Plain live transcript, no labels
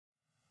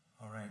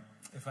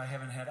If I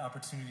haven't had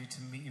opportunity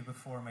to meet you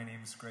before, my name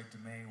is Gregg,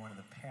 one of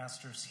the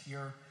pastors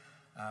here.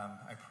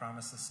 I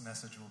promise this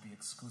message will be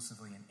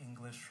exclusively in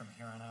English from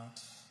here on out.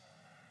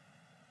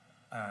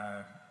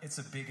 It's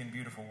a big and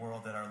beautiful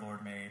world that our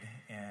Lord made,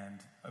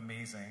 and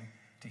amazing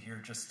to hear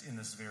just in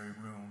this very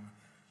room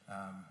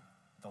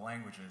the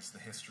languages, the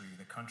history,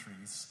 the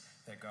countries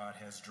that God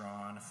has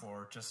drawn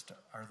for just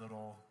our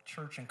little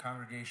church and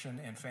congregation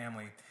and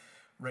family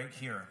right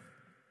here.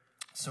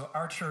 So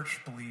our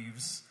church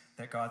believes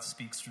that God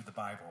speaks through the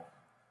Bible,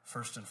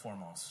 first and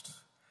foremost.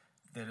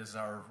 That is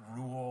our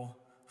rule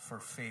for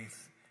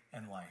faith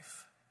and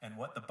life. And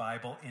what the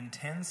Bible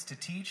intends to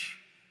teach,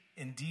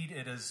 indeed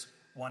it is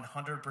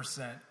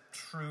 100%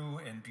 true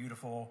and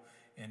beautiful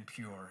and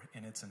pure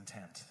in its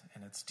intent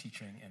and its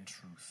teaching and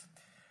truth.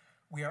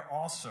 We are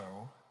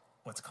also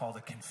what's called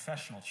a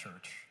confessional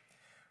church,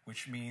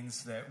 which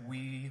means that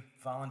we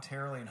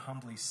voluntarily and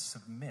humbly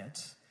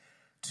submit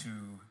to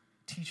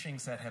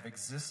teachings that have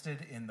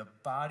existed in the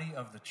body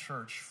of the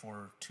church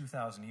for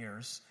 2,000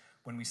 years.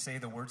 When we say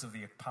the words of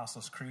the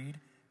Apostles' Creed,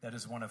 that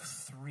is one of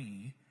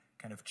three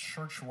kind of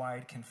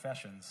church-wide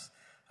confessions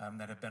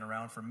that have been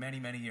around for many,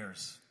 many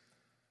years.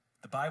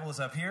 The Bible is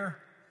up here.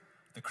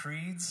 The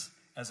creeds,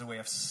 as a way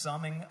of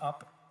summing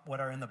up what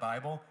are in the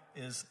Bible,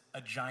 is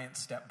a giant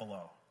step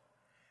below.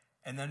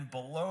 And then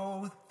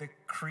below the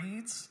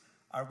creeds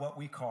are what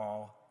we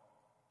call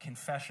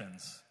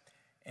confessions.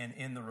 And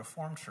in the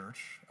Reformed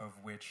Church, of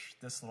which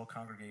this little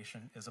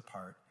congregation is a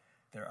part,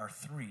 there are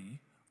three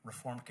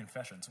Reformed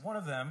confessions. One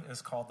of them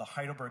is called the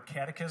Heidelberg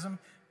Catechism.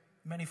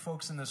 Many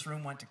folks in this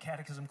room went to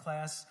catechism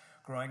class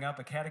growing up.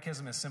 A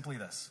catechism is simply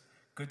this: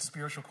 good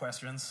spiritual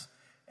questions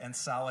and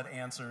solid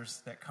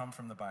answers that come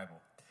from the Bible.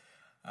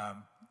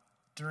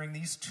 During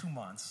these 2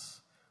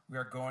 months, we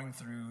are going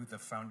through the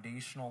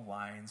foundational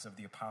lines of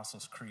the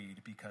Apostles'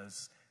 Creed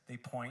because they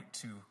point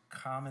to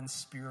common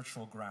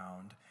spiritual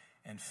ground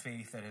and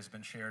faith that has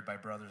been shared by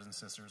brothers and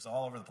sisters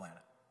all over the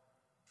planet.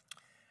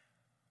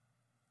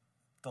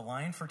 The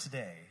line for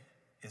today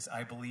is,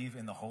 I believe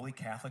in the Holy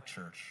Catholic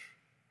Church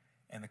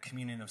and the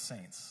communion of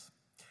saints.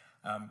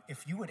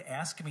 If you would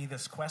ask me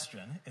this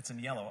question, it's in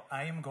yellow,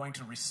 I am going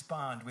to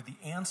respond with the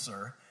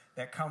answer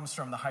that comes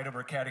from the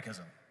Heidelberg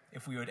Catechism.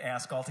 If we would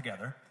ask all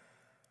together.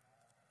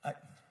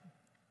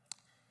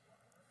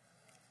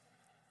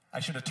 I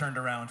should have turned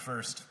around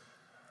first.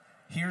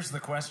 Here's the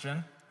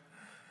question.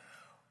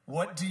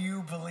 What do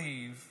you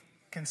believe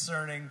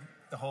concerning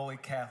the Holy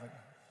Catholic?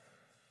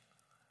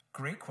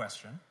 Great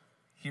question.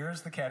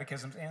 Here's the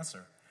Catechism's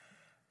answer.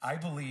 I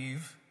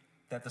believe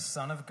that the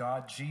Son of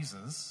God,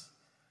 Jesus,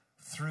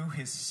 through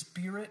his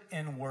Spirit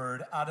and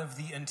Word, out of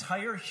the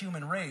entire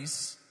human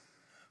race,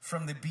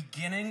 from the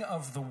beginning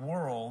of the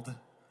world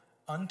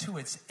unto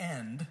its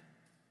end,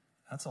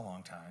 that's a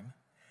long time,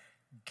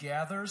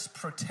 gathers,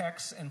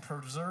 protects, and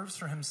preserves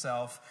for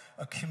himself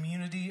a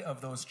community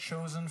of those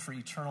chosen for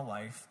eternal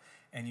life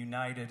and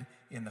united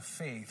in the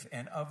faith.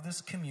 And of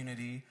this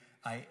community,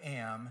 I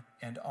am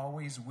and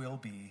always will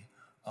be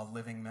a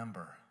living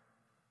member.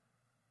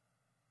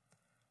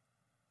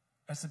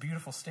 That's a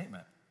beautiful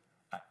statement.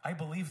 I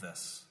believe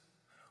this.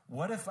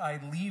 What if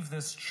I leave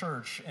this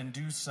church and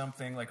do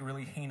something like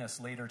really heinous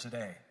later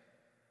today?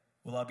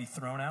 Will I be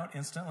thrown out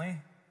instantly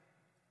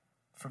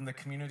from the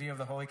community of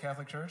the Holy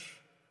Catholic Church?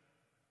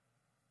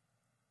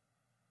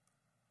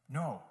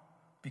 No,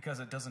 because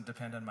it doesn't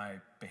depend on my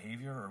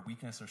behavior or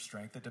weakness or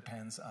strength. It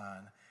depends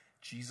on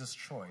Jesus'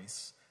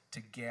 choice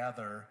to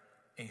gather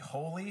a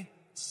holy,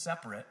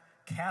 separate,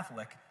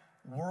 Catholic,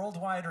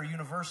 worldwide or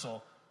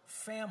universal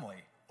family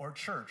or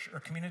church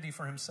or community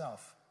for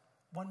himself.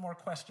 One more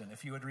question,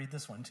 if you would read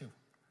this one too.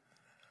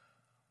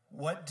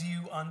 What do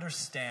you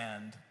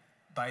understand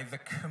by the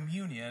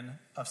communion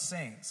of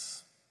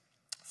saints?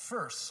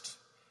 First,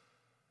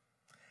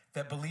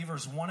 that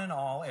believers, one and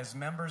all, as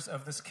members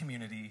of this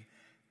community,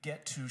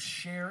 get to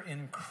share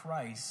in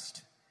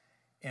Christ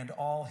and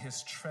all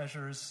his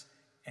treasures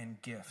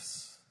and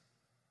gifts.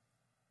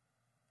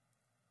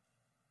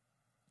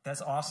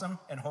 That's awesome,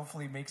 and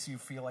hopefully makes you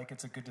feel like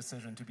it's a good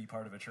decision to be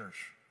part of a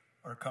church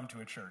or come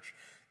to a church.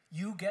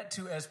 You get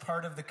to, as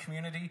part of the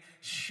community,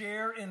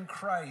 share in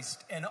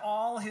Christ and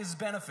all his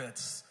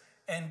benefits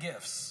and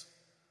gifts.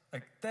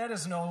 Like, that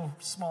is no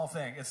small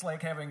thing. It's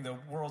like having the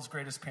world's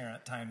greatest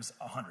parent times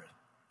 100.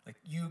 Like,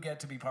 you get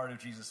to be part of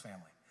Jesus'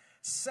 family.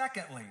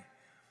 Secondly,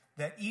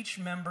 that each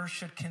member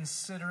should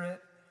consider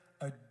it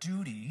a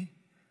duty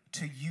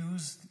to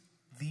use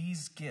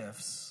these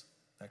gifts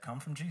that come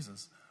from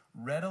Jesus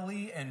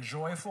readily and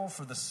joyful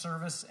for the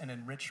service and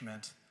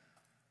enrichment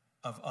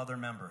of other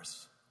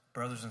members,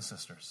 brothers and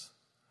sisters.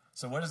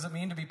 So what does it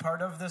mean to be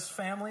part of this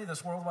family,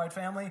 this worldwide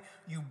family?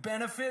 You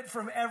benefit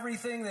from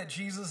everything that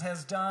Jesus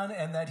has done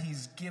and that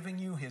he's giving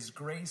you, his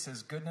grace,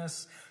 his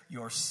goodness,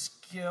 your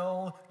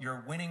skill,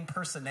 your winning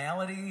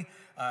personality,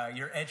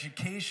 your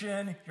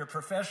education, your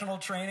professional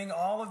training.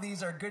 All of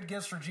these are good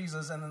gifts for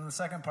Jesus. And then the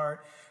second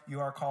part, you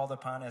are called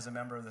upon as a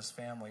member of this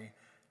family,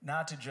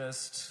 not to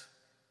just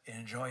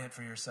enjoy it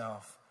for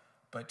yourself,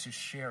 but to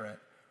share it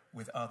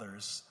with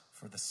others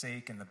for the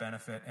sake and the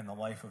benefit and the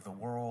life of the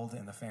world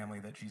and the family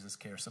that Jesus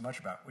cares so much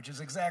about, which is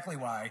exactly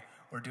why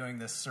we're doing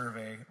this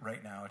survey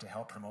right now to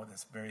help promote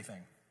this very thing.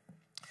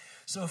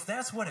 So if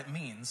that's what it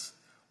means,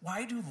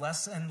 why do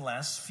less and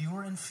less,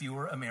 fewer and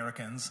fewer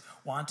Americans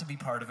want to be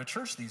part of a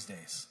church these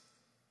days?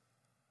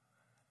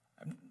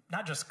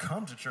 Not just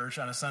come to church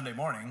on a Sunday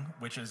morning,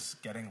 which is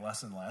getting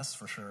less and less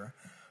for sure,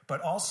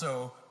 but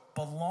also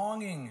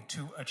belonging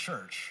to a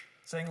church,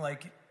 saying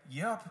like,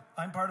 yep,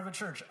 I'm part of a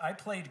church. I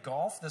played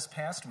golf this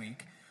past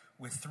week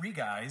with 3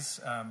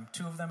 guys.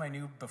 2 of them I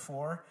knew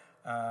before.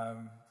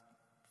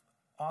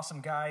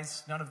 Awesome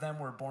guys. None of them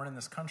were born in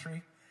this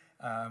country,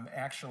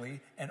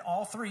 actually. And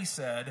all 3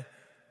 said,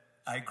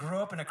 I grew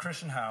up in a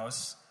Christian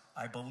house.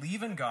 I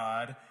believe in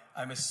God.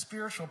 I'm a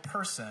spiritual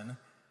person,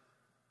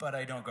 but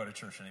I don't go to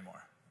church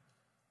anymore.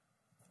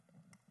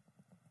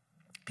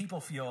 People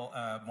feel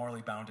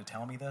morally bound to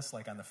tell me this,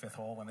 like on the 5th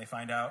hole when they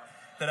find out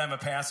that I'm a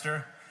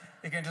pastor.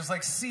 You can just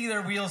like see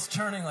their wheels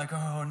turning like,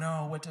 oh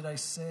no, what did I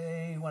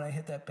say when I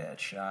hit that bad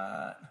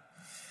shot?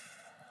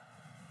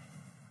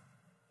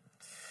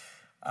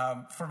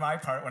 For my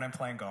part, when I'm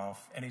playing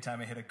golf,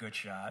 anytime I hit a good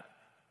shot,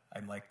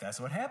 I'm like, that's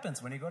what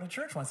happens when you go to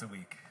church once a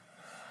week.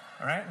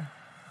 All right?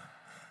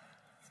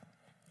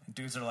 And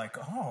dudes are like,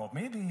 oh,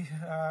 maybe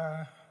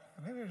I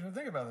should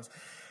think about this.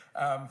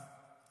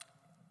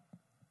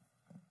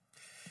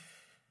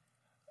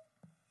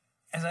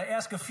 As I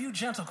ask a few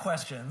gentle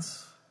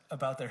questions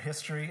about their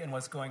history and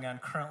what's going on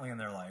currently in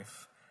their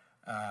life,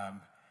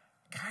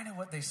 kind of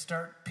what they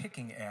start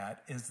picking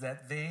at is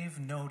that they've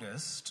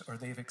noticed or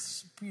they've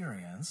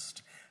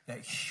experienced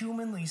that,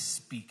 humanly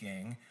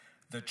speaking,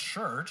 the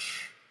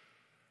church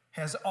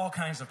has all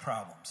kinds of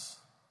problems.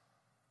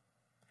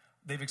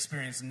 They've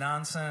experienced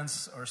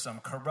nonsense or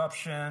some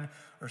corruption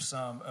or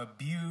some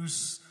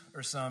abuse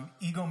or some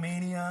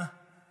egomania.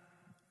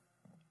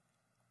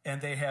 And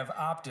they have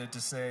opted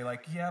to say,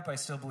 like, yep, I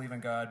still believe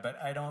in God,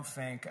 but I don't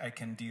think I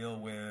can deal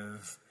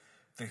with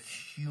the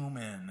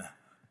human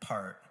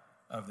part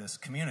of this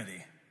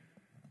community.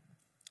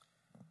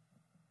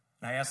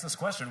 And I ask this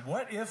question,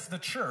 what if the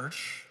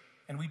church,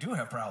 and we do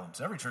have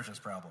problems, every church has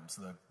problems,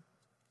 the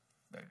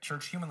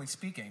church, humanly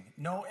speaking,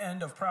 no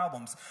end of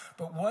problems,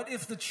 but what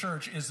if the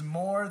church is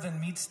more than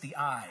meets the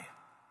eye?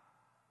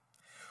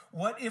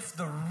 What if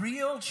the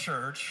real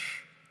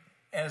church,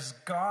 as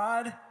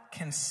God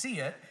can see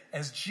it,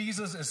 as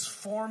Jesus is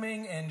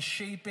forming and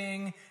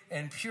shaping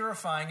and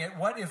purifying it,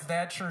 what if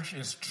that church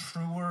is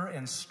truer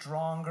and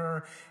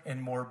stronger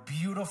and more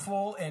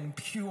beautiful and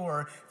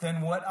pure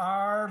than what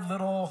our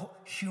little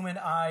human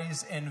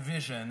eyes and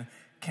vision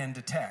can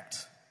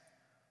detect?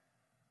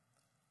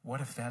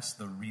 What if that's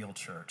the real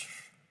church?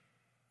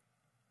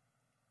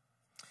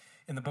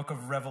 In the book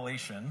of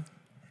Revelation,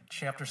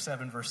 chapter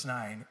 7, verse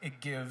 9,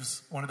 it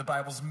gives one of the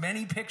Bible's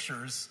many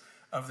pictures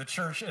of the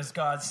church as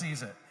God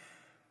sees it.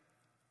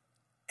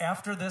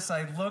 After this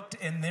I looked,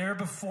 and there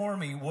before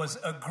me was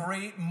a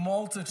great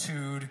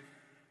multitude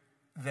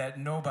that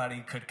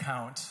nobody could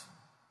count.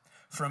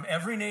 From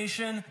every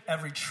nation,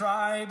 every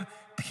tribe,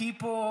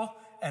 people,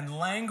 and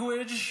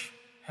language.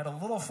 Had a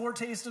little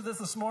foretaste of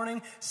this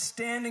morning.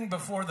 Standing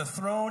before the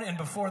throne and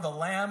before the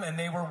Lamb, and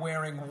they were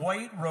wearing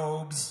white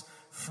robes,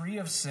 free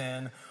of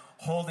sin,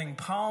 holding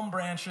palm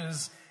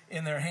branches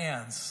in their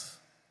hands.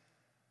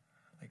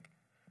 Like,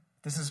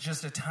 this is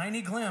just a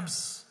tiny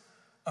glimpse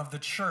of the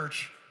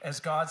church as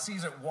God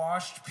sees it,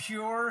 washed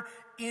pure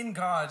in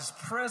God's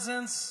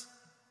presence.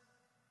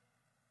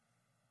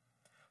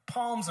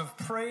 Palms of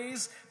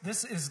praise.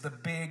 This is the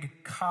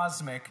big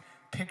cosmic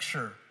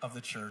picture of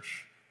the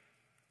church.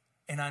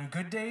 And on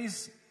good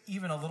days,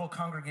 even a little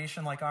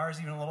congregation like ours,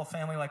 even a little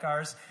family like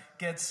ours,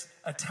 gets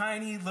a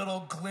tiny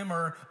little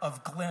glimmer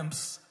of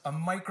glimpse, a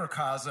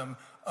microcosm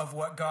of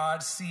what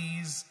God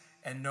sees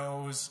and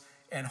knows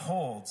and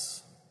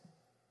holds.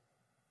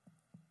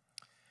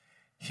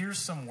 Here's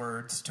some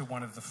words to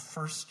one of the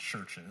first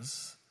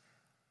churches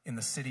in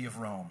the city of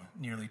Rome,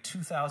 nearly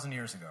 2,000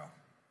 years ago.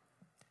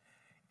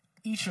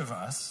 Each of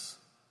us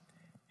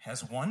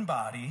has one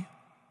body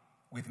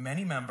with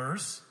many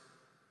members,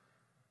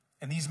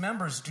 and these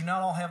members do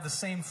not all have the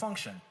same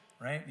function,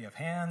 right? You have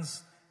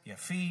hands, you have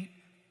feet,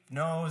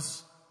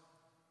 nose,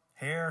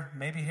 hair,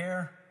 maybe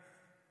hair.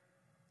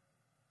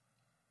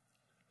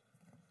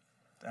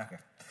 Okay.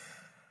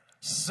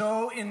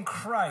 So in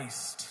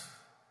Christ,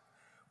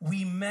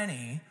 we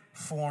many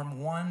form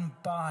one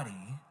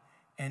body,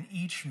 and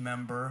each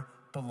member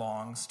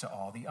belongs to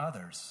all the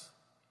others.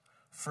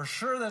 For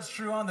sure that's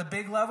true on the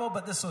big level,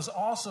 but this was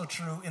also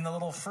true in the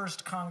little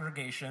first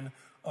congregation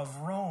of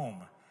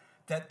Rome.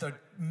 That the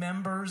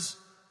members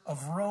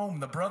of Rome,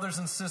 the brothers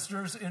and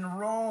sisters in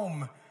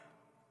Rome,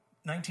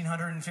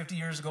 1950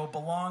 years ago,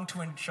 belonged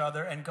to each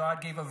other, and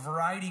God gave a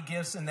variety of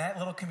gifts in that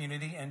little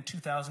community, and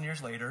 2,000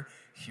 years later,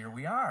 here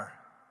we are.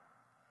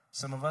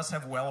 Some of us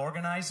have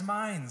well-organized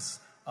minds.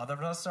 Others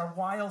of us are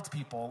wild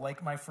people,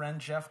 like my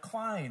friend Jeff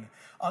Klein.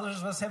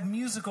 Others of us have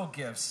musical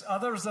gifts.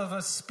 Others of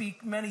us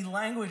speak many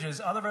languages.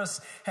 Others of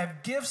us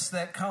have gifts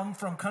that come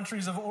from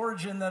countries of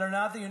origin that are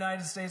not the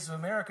United States of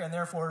America, and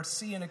therefore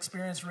see and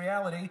experience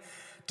reality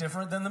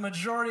different than the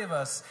majority of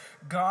us.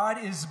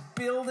 God is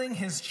building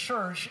his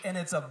church, and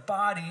it's a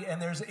body, and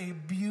there's a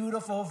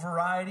beautiful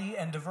variety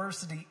and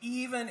diversity,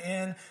 even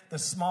in the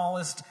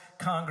smallest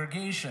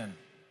congregation.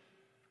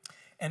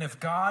 And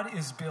if God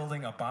is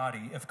building a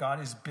body, if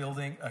God is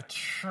building a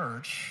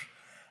church,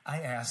 I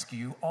ask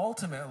you,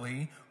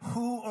 ultimately,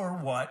 who or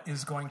what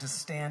is going to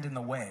stand in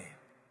the way?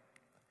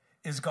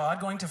 Is God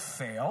going to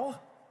fail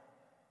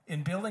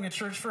in building a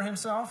church for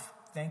himself?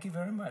 Thank you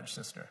very much,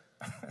 sister.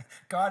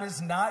 God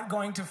is not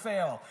going to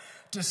fail.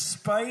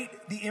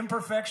 Despite the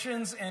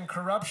imperfections and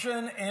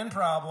corruption and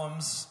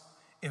problems,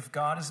 if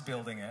God is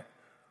building it,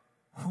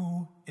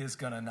 who is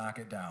going to knock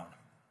it down?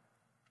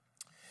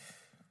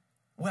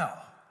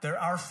 Well, there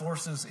are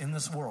forces in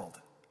this world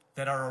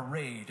that are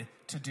arrayed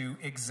to do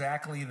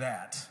exactly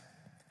that.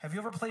 Have you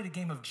ever played a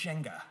game of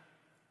Jenga?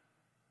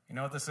 You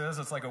know what this is?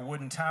 It's like a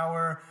wooden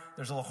tower.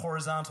 There's little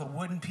horizontal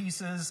wooden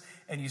pieces,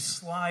 and you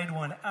slide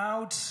one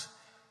out,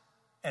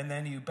 and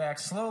then you back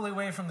slowly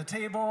away from the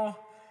table,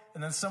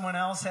 and then someone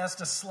else has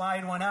to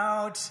slide one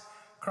out,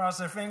 cross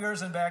their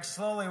fingers, and back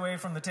slowly away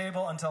from the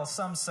table until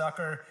some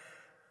sucker,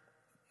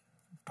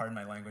 pardon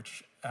my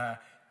language,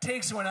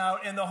 takes one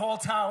out, and the whole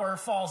tower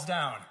falls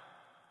down.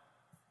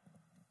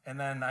 And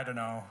then, I don't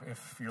know,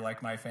 if you're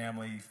like my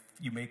family,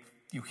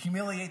 you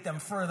humiliate them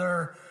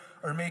further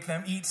or make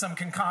them eat some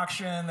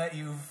concoction that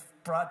you've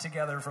brought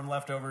together from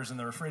leftovers in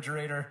the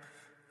refrigerator.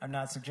 I'm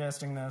not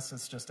suggesting this.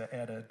 It's just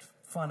a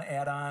fun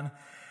add-on.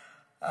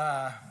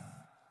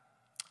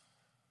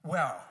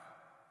 Well,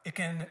 it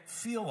can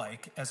feel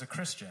like, as a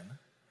Christian,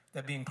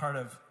 that being part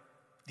of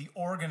the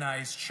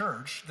organized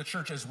church, the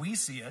church as we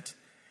see it,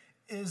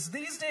 is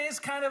these days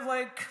kind of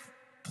like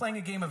playing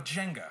a game of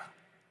Jenga.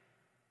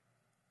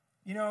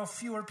 You know,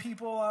 fewer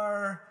people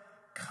are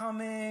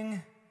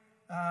coming.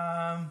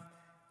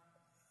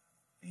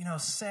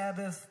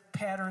 Sabbath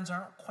patterns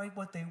aren't quite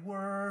what they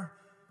were.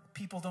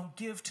 People don't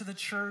give to the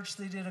church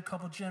they did a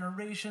couple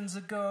generations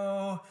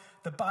ago.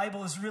 The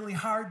Bible is really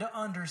hard to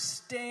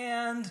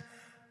understand.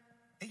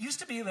 It used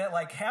to be that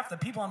like half the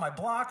people on my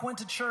block went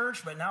to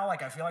church, but now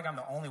like I feel like I'm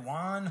the only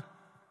one.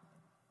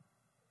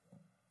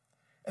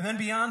 And then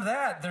beyond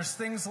that, there's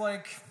things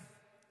like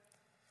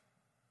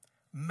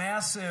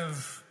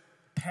massive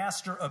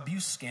pastor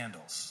abuse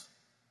scandals.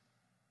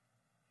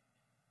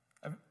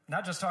 I'm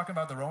not just talking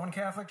about the Roman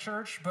Catholic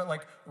Church, but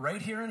like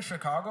right here in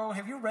Chicago.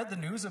 Have you read the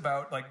news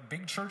about like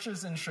big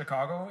churches in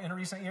Chicago in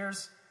recent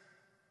years?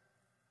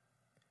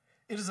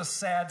 It is a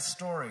sad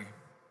story.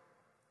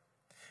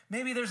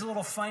 Maybe there's a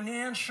little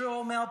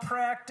financial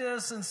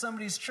malpractice in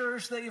somebody's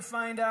church that you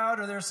find out,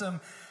 or there's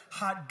some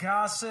hot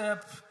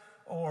gossip,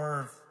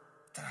 or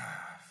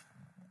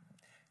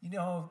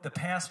the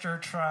pastor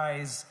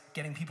tries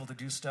getting people to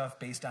do stuff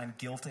based on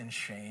guilt and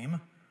shame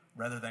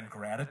rather than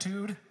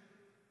gratitude.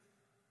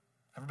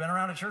 Ever been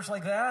around a church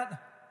like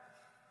that?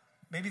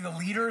 Maybe the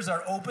leaders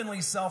are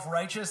openly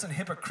self-righteous and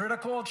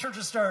hypocritical.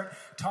 Churches start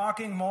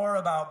talking more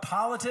about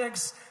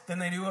politics than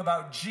they do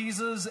about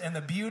Jesus and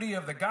the beauty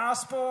of the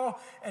gospel,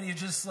 and you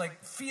just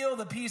like feel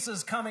the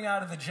pieces coming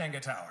out of the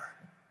Jenga tower.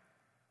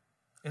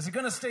 Is it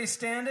going to stay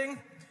standing?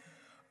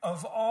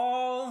 Of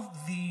all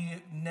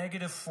the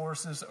negative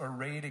forces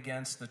arrayed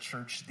against the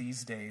church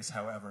these days,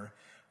 however,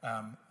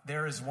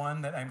 there is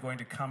one that I'm going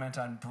to comment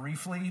on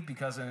briefly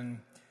because in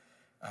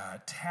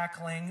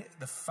tackling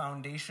the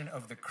foundation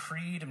of the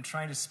creed, I'm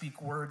trying to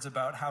speak words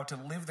about how to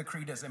live the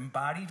creed as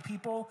embodied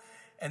people,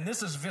 and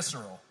this is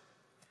visceral.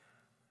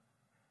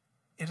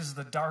 It is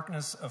the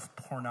darkness of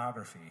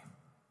pornography.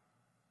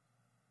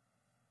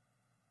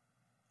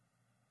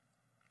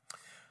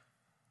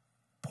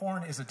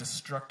 Porn is a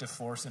destructive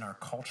force in our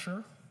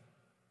culture,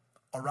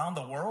 around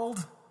the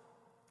world,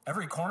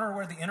 every corner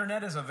where the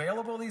internet is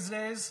available these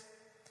days.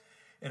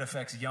 It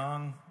affects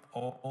young,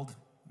 old,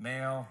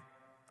 male,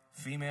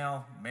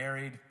 female,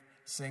 married,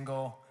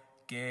 single,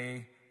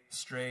 gay,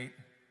 straight.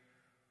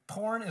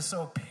 Porn is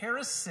so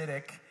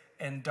parasitic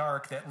and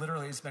dark that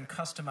literally it's been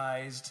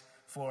customized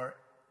for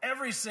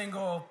every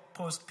single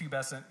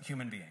post-pubescent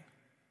human being.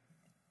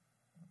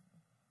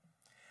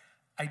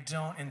 I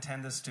don't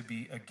intend this to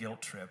be a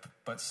guilt trip,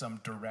 but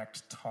some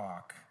direct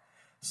talk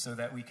so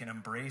that we can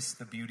embrace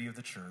the beauty of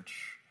the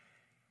church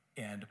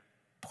and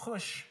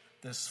push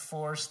this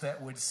force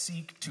that would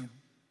seek to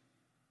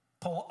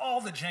pull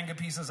all the Jenga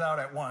pieces out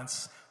at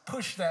once,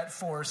 push that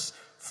force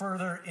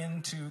further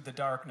into the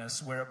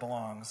darkness where it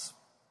belongs.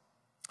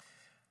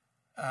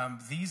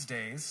 These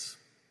days,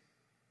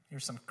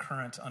 here's some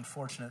current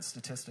unfortunate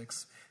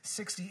statistics.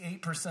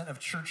 68% of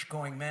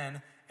church-going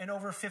men and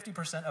over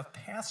 50% of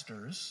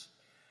pastors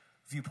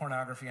view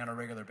pornography on a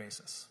regular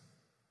basis.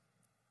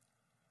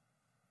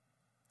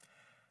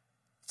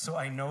 So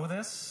I know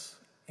this,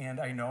 and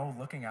I know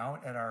looking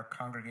out at our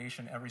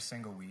congregation every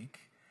single week,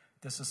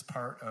 this is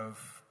part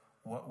of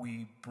what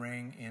we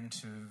bring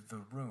into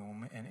the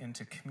room and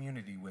into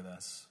community with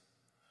us.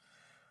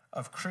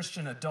 Of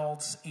Christian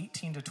adults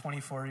 18 to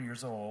 24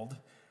 years old,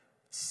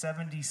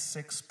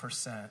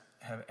 76%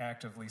 have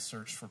actively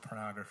searched for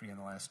pornography in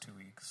the last 2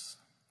 weeks.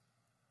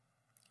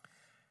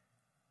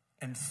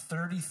 And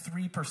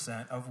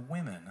 33% of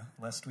women,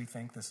 lest we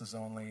think this is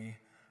only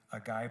a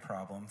guy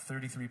problem,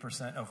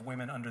 33% of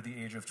women under the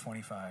age of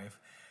 25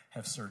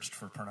 have searched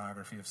for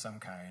pornography of some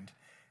kind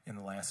in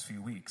the last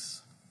few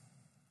weeks.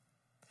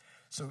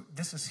 So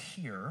this is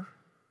here.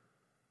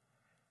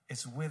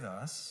 It's with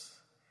us.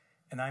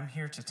 And I'm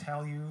here to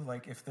tell you,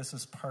 like, if this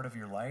is part of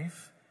your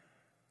life,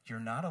 you're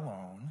not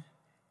alone.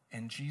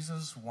 And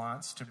Jesus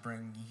wants to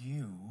bring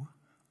you,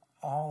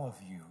 all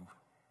of you,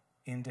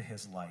 into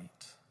his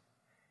light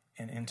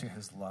and into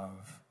his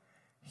love.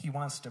 He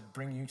wants to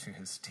bring you to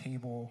his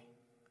table,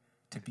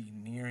 to be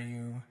near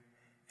you,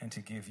 and to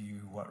give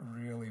you what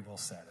really will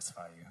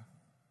satisfy you.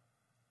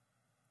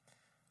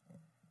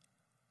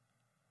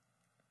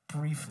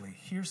 Briefly,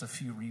 here's a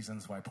few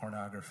reasons why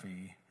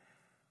pornography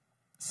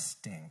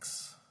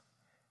stinks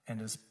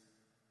and is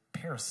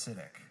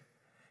parasitic.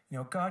 You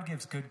know, God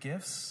gives good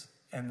gifts,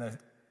 and the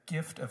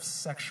gift of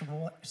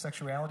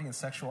sexuality and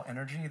sexual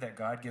energy that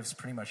God gives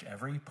pretty much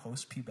every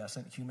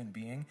post-pubescent human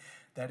being,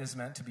 that is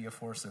meant to be a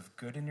force of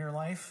good in your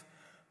life.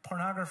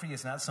 Pornography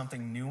is not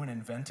something new and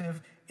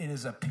inventive. It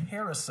is a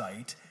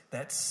parasite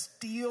that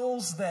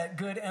steals that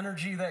good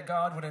energy that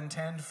God would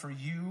intend for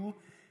you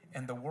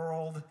and the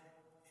world,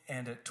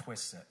 and it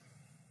twists it.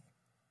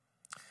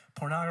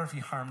 Pornography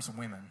harms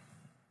women.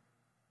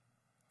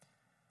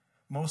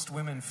 Most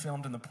women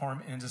filmed in the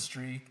porn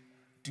industry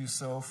do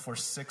so for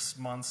 6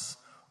 months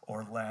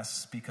or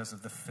less because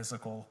of the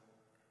physical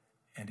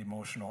and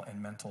emotional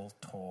and mental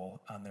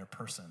toll on their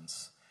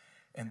persons.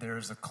 And there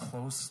is a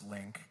close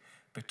link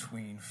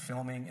between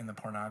filming in the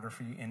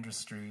pornography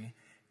industry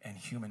and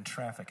human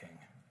trafficking.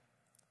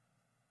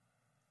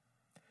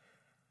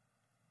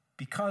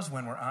 Because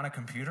when we're on a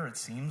computer, it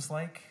seems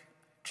like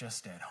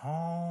just at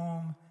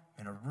home,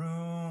 in a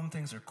room,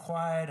 things are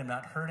quiet, I'm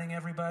not hurting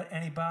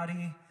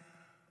anybody.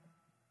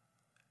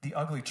 The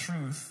ugly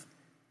truth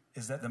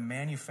is that the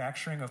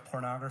manufacturing of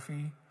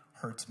pornography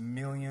hurts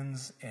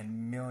millions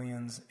and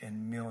millions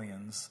and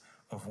millions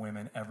of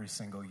women every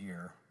single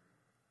year.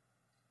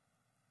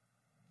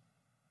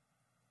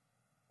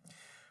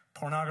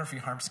 Pornography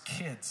harms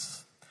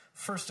kids.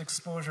 First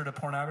exposure to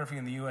pornography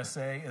in the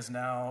USA is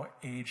now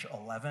age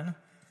 11.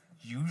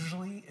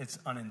 Usually it's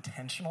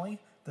unintentionally.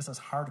 This is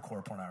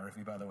hardcore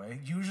pornography, by the way.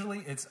 Usually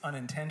it's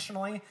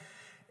unintentionally.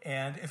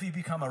 And if you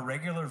become a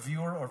regular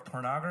viewer of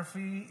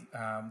pornography,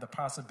 the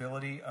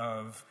possibility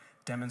of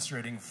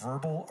demonstrating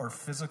verbal or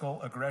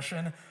physical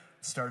aggression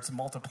starts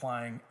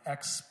multiplying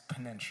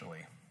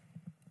exponentially.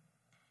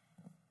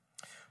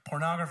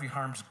 Pornography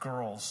harms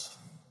girls.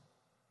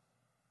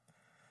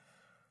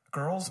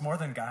 Girls, more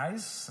than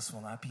guys, this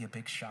will not be a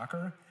big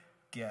shocker,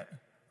 get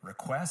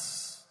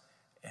requests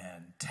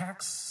and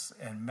texts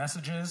and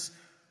messages,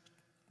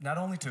 not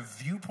only to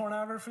view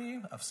pornography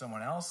of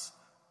someone else,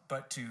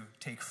 but to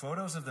take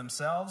photos of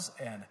themselves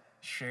and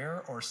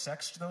share or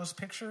sext those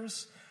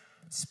pictures.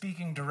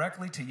 Speaking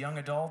directly to young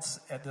adults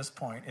at this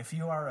point, if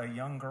you are a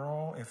young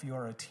girl, if you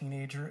are a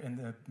teenager in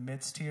the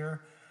midst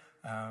here,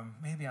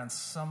 maybe on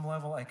some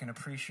level I can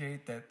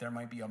appreciate that there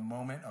might be a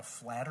moment of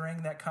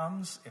flattering that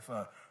comes if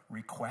a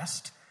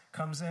request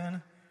comes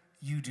in.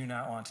 You do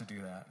not want to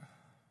do that.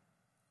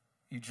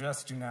 You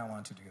just do not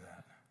want to do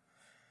that.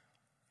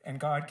 And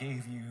God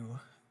gave you,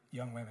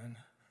 young women,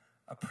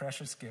 a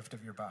precious gift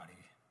of your body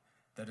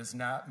that is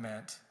not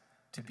meant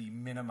to be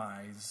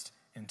minimized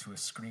into a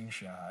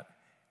screenshot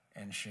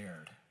and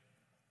shared.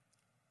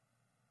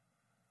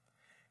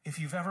 If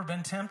you've ever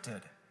been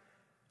tempted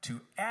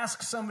to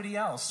ask somebody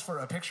else for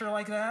a picture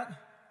like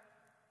that,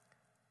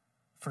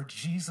 for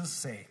Jesus'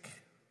 sake,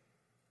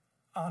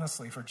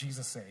 honestly, for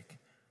Jesus' sake,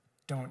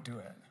 don't do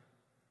it.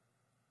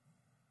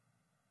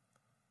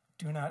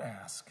 Do not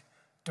ask.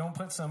 Don't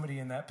put somebody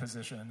in that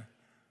position.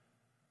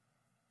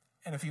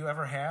 And if you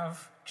ever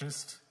have,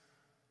 just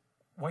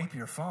wipe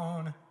your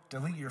phone,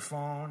 delete your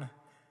phone.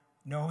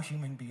 No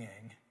human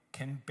being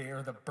can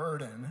bear the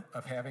burden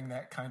of having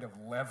that kind of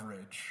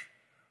leverage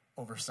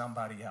over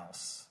somebody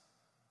else.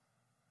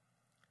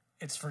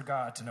 It's for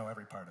God to know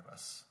every part of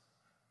us,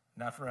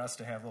 not for us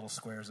to have little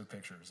squares of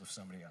pictures of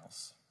somebody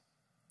else.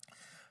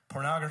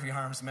 Pornography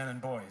harms men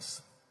and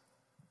boys.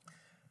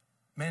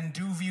 Men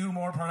do view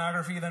more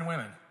pornography than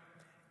women,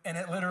 and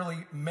it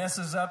literally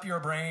messes up your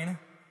brain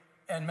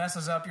and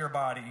messes up your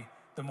body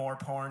the more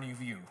porn you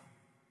view.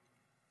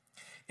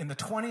 In the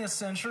 20th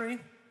century,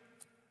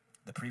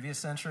 the previous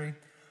century,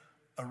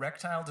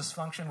 erectile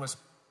dysfunction was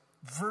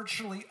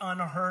virtually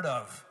unheard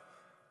of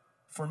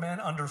for men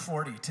under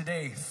 40.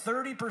 Today,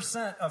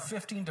 30% of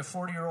 15 to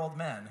 40-year-old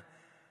men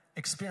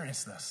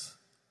experience this.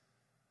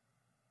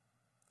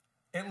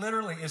 It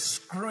literally is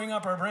screwing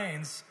up our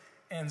brains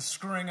and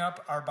screwing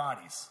up our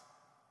bodies.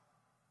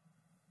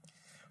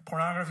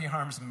 Pornography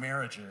harms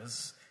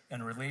marriages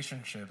and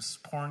relationships.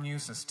 Porn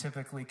use is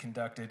typically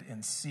conducted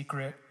in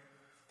secret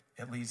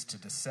It leads to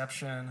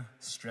deception,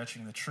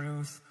 stretching the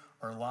truth,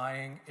 or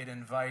lying. It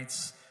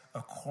invites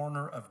a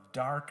corner of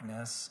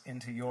darkness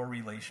into your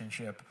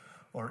relationship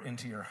or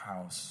into your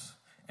house.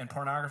 And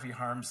pornography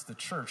harms the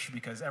church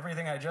because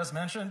everything I just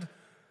mentioned,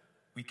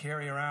 we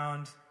carry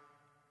around,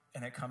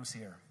 and it comes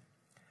here.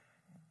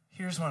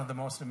 Here's one of the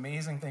most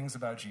amazing things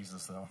about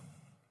Jesus, though.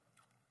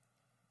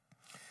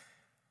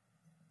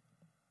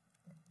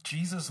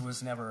 Jesus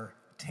was never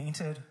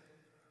tainted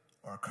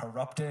or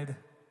corrupted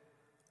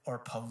or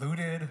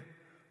polluted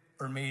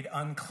or made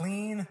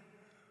unclean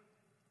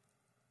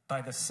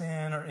by the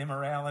sin or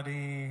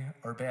immorality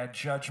or bad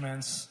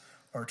judgments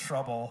or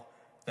trouble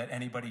that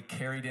anybody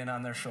carried in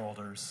on their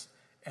shoulders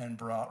and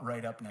brought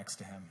right up next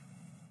to him.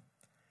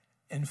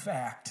 In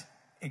fact,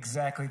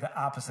 exactly the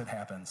opposite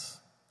happens.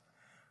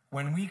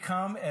 When we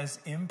come as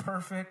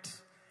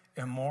imperfect,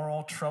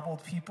 immoral,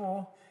 troubled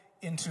people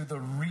into the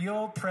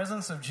real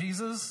presence of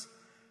Jesus,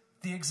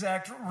 the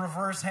exact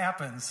reverse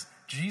happens.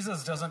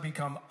 Jesus doesn't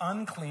become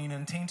unclean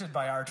and tainted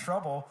by our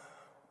trouble.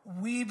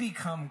 We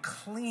become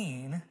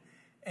clean,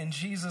 and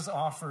Jesus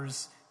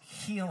offers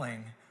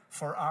healing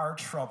for our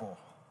trouble.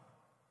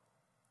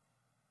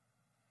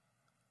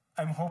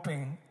 I'm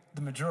hoping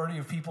the majority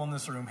of people in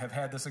this room have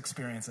had this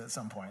experience at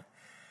some point.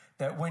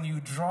 That when you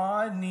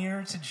draw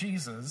near to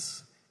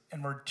Jesus,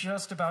 and we're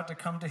just about to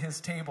come to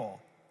his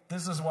table,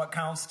 this is what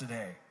counts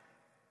today.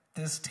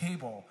 This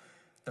table,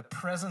 the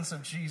presence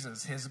of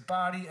Jesus, his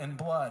body and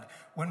blood.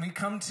 When we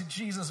come to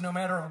Jesus, no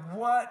matter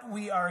what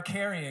we are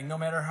carrying, no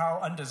matter how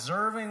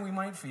undeserving we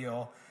might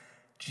feel,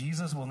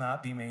 Jesus will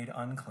not be made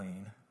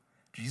unclean.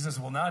 Jesus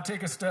will not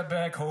take a step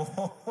back, ho,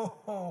 ho, ho,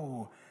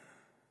 ho.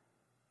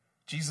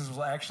 Jesus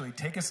will actually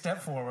take a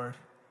step forward,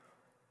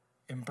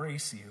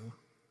 embrace you,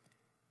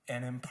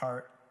 and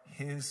impart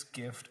his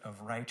gift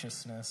of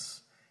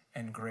righteousness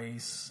and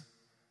grace,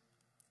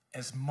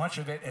 as much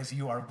of it as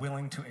you are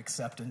willing to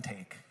accept and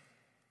take.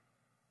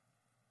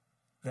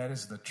 That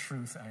is the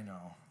truth I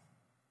know.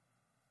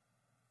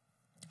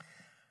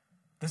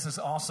 This is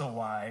also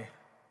why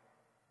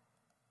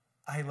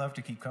I love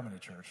to keep coming to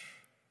church.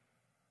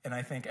 And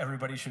I think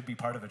everybody should be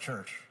part of a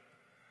church.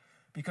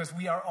 Because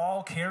we are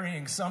all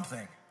carrying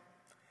something.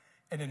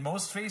 And in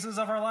most phases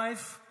of our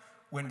life,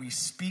 when we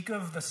speak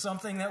of the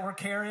something that we're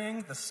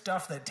carrying, the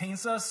stuff that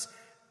taints us,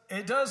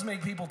 it does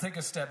make people take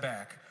a step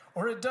back.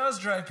 Or it does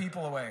drive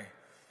people away.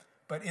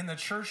 But in the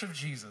church of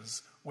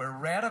Jesus, where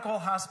radical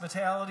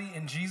hospitality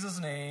in Jesus'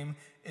 name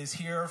is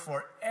here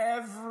for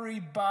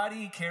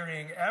everybody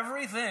carrying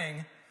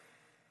everything,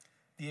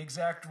 the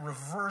exact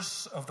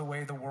reverse of the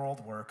way the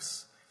world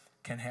works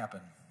can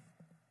happen.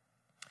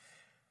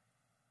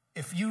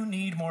 If you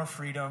need more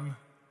freedom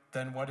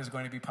than what is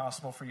going to be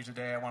possible for you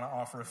today, I want to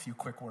offer a few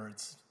quick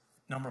words.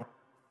 Number one,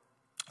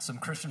 some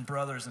Christian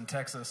brothers in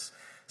Texas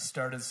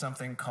started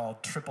something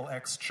called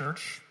XXX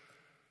Church.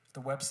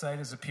 The website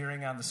is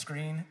appearing on the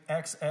screen,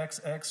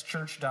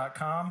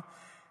 xxxchurch.com.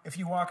 If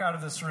you walk out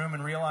of this room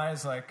and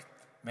realize, like,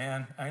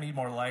 man, I need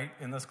more light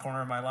in this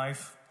corner of my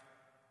life,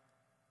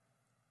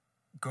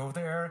 go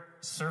there,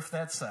 surf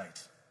that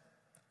site,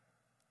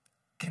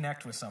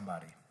 connect with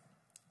somebody.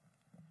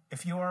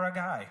 If you are a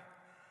guy,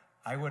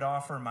 I would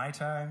offer my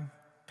time,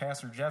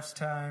 Pastor Jeff's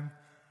time.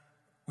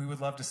 We would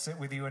love to sit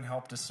with you and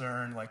help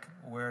discern, like,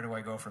 where do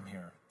I go from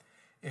here?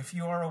 If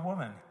you are a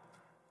woman,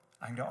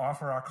 I'm going to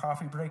offer our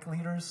coffee break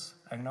leaders.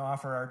 I'm going to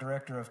offer our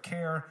director of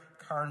care,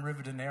 Karen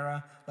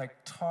Rivadeneira. Like,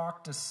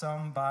 talk to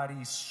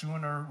somebody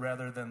sooner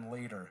rather than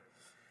later.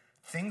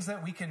 Things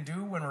that we can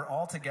do when we're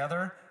all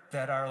together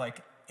that are,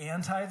 like,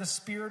 anti the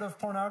spirit of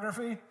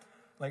pornography.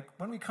 Like,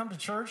 when we come to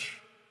church,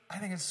 I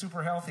think it's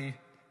super healthy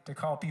to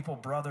call people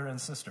brother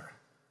and sister.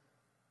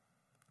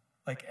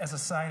 Like, as a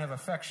sign of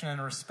affection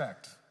and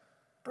respect.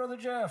 Brother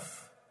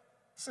Jeff,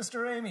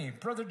 Sister Amy,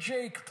 Brother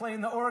Jake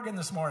playing the organ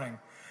this morning.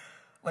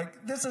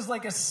 Like, this is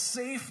like a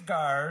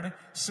safeguard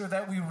so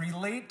that we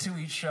relate to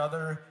each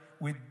other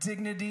with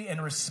dignity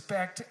and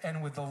respect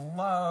and with the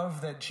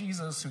love that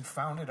Jesus, who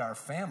founded our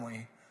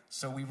family,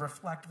 so we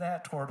reflect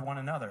that toward one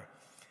another.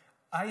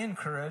 I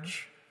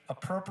encourage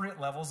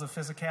appropriate levels of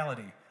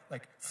physicality,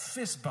 like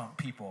fist bump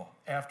people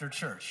after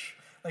church.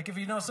 Like, if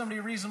you know somebody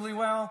reasonably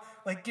well,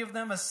 like, give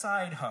them a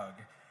side hug,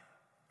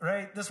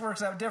 right? This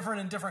works out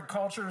different in different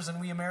cultures, and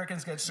we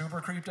Americans get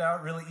super creeped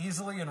out really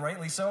easily, and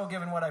rightly so,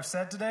 given what I've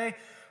said today.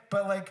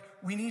 But, like,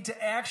 we need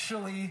to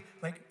actually,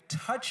 like,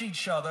 touch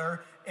each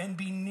other and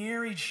be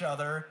near each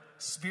other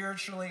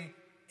spiritually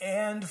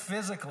and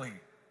physically.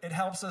 It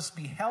helps us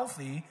be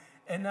healthy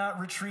and not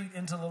retreat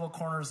into little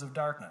corners of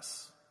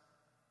darkness.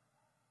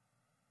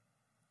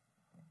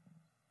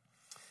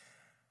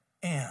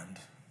 And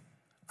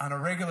on a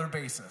regular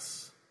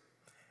basis,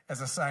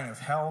 as a sign of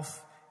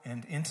health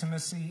and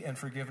intimacy and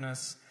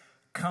forgiveness,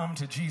 come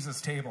to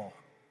Jesus' table.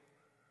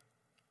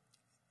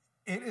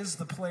 It is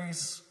the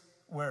place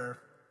where,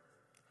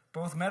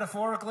 both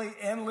metaphorically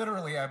and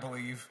literally, I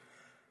believe,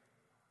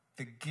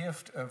 the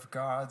gift of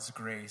God's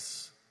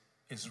grace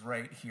is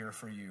right here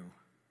for you,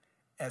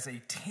 as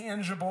a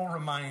tangible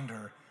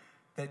reminder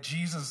that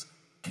Jesus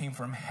came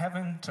from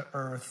heaven to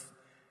earth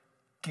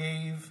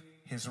gave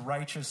his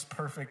righteous,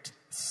 perfect,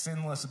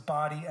 sinless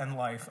body and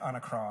life on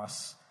a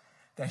cross,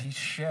 that he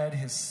shed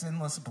his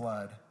sinless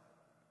blood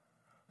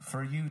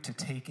for you to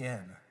take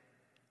in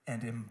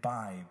and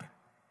imbibe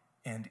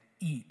and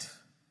eat.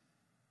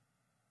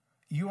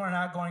 You are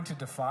not going to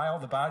defile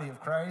the body of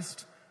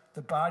Christ.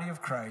 The body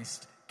of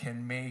Christ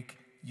can make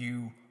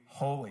you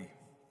holy.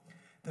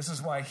 This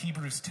is why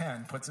Hebrews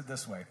 10 puts it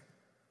this way.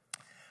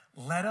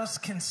 Let us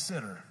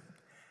consider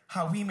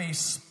how we may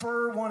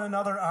spur one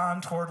another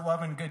on toward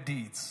love and good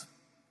deeds.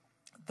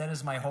 That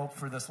is my hope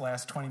for this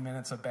last 20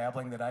 minutes of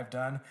babbling that I've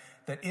done,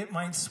 that it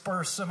might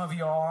spur some of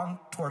you on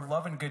toward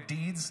love and good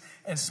deeds,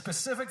 and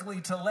specifically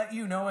to let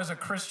you know as a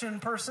Christian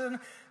person,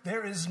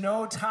 there is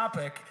no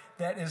topic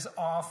that is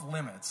off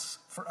limits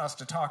for us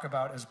to talk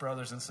about as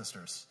brothers and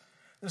sisters.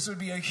 This would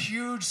be a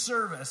huge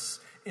service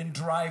in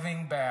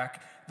driving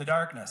back the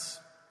darkness.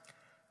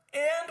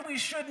 And we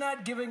should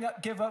not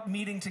give up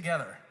meeting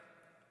together.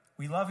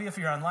 We love you if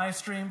you're on live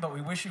stream, but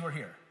we wish you were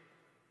here.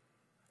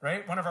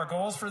 Right? One of our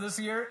goals for this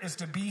year is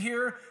to be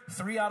here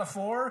 3 out of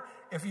 4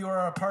 if you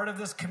are a part of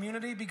this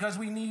community, because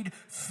we need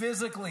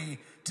physically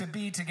to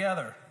be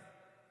together.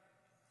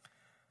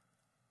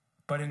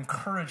 But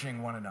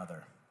encouraging one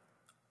another,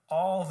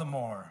 all the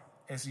more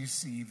as you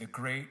see the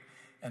great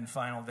and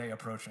final day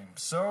approaching.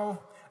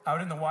 So,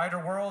 out in the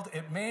wider world,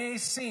 it may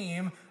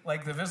seem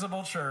like the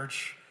visible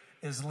church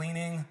is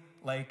leaning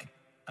like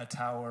a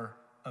tower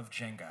of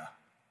Jenga.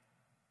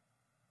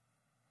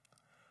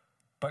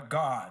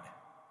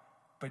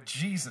 But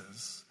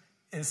Jesus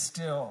is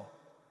still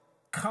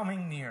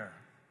coming near,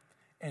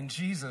 and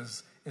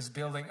Jesus is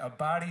building a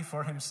body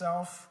for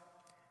himself,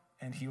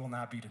 and he will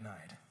not be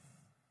denied.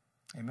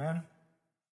 Amen?